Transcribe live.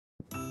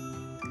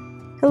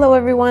Hello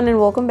everyone and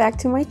welcome back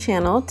to my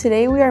channel.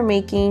 Today we are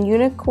making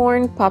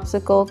unicorn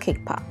popsicle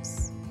cake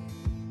pops.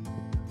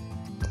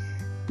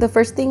 The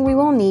first thing we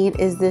will need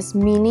is this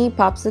mini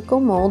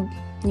popsicle mold.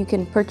 You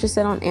can purchase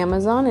it on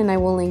Amazon and I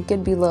will link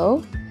it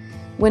below.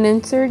 When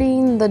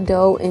inserting the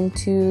dough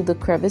into the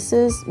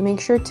crevices, make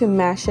sure to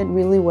mash it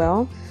really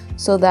well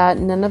so that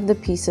none of the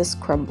pieces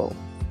crumble.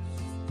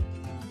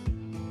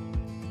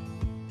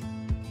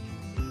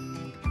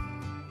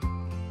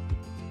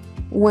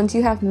 Once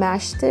you have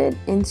mashed it,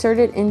 insert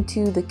it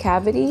into the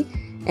cavity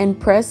and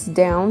press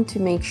down to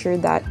make sure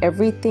that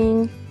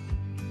everything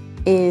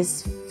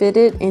is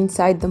fitted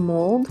inside the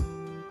mold.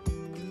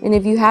 And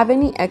if you have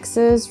any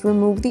excess,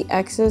 remove the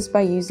excess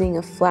by using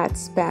a flat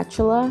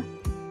spatula.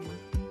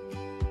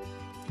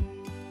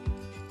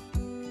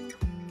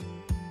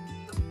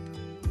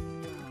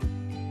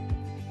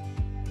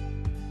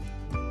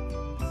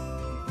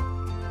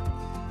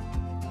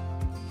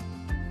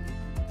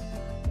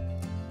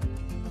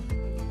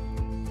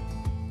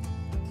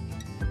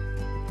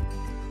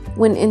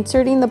 When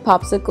inserting the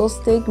popsicle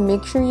stick,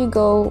 make sure you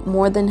go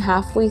more than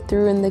halfway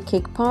through in the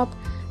cake pop.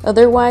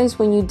 Otherwise,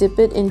 when you dip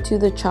it into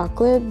the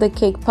chocolate, the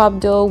cake pop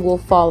dough will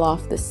fall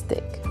off the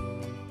stick.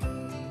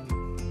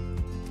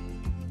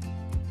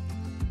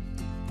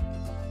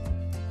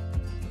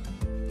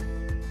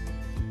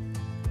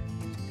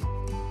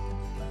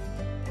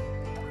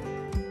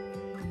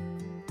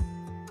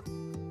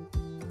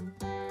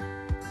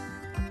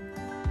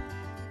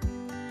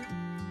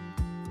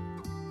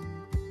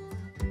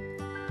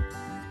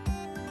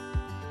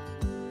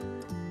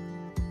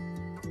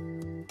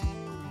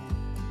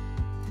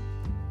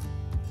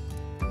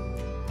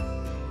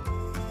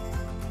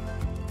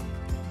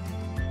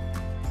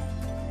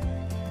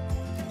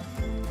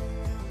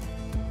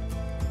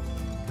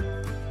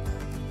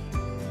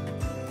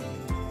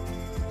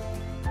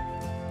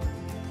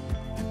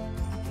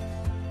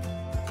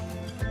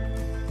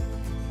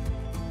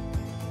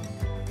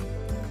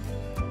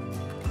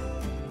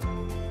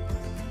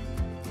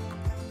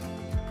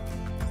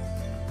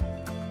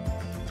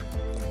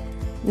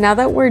 Now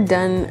that we're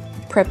done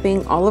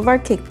prepping all of our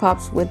cake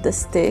pops with the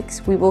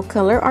sticks, we will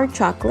color our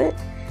chocolate.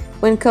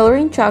 When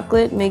coloring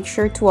chocolate, make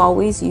sure to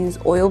always use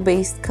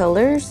oil-based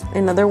colors,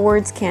 in other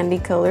words, candy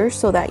colors,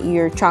 so that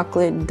your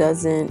chocolate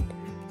doesn't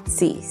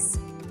seize.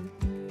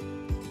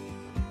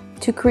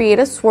 To create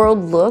a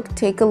swirled look,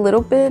 take a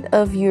little bit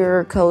of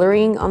your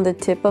coloring on the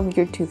tip of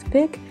your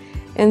toothpick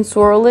and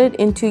swirl it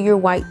into your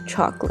white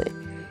chocolate.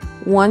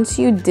 Once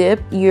you dip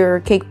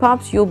your cake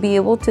pops, you'll be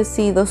able to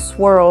see the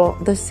swirl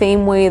the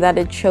same way that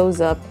it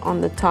shows up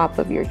on the top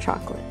of your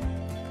chocolate.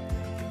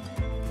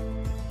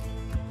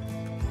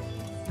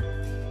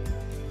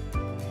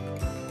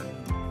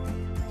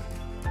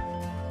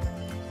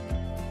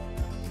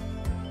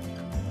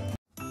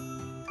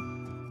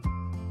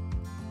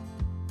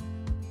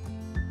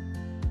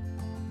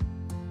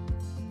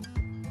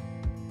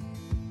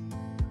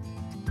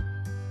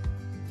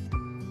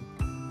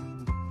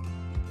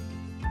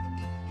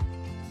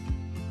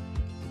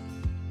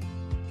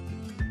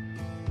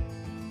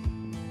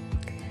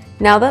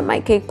 Now that my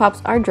cake pops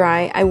are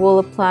dry, I will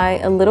apply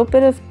a little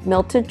bit of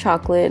melted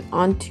chocolate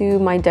onto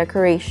my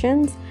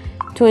decorations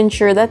to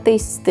ensure that they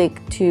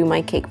stick to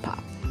my cake pop.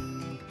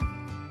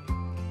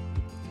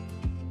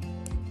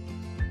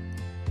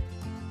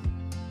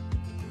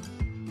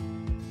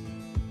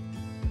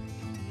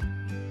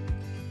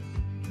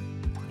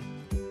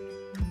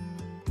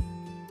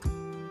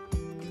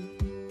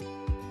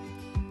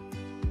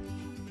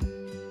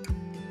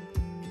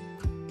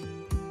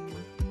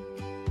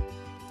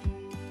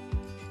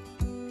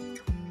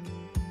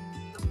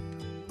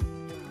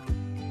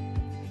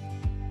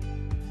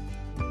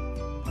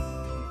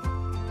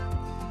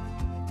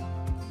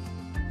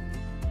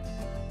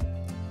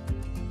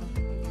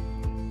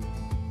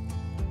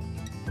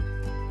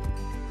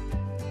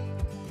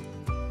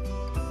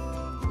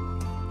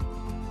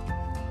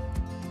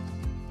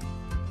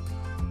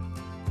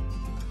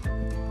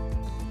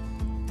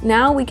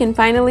 Now we can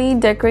finally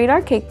decorate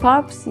our cake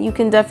pops. You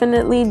can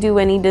definitely do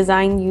any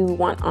design you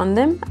want on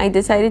them. I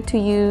decided to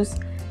use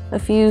a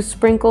few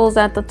sprinkles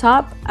at the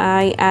top.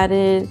 I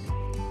added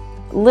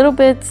little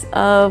bits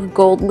of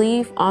gold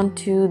leaf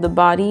onto the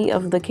body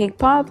of the cake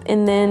pop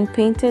and then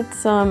painted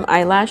some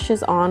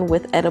eyelashes on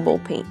with edible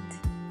paint.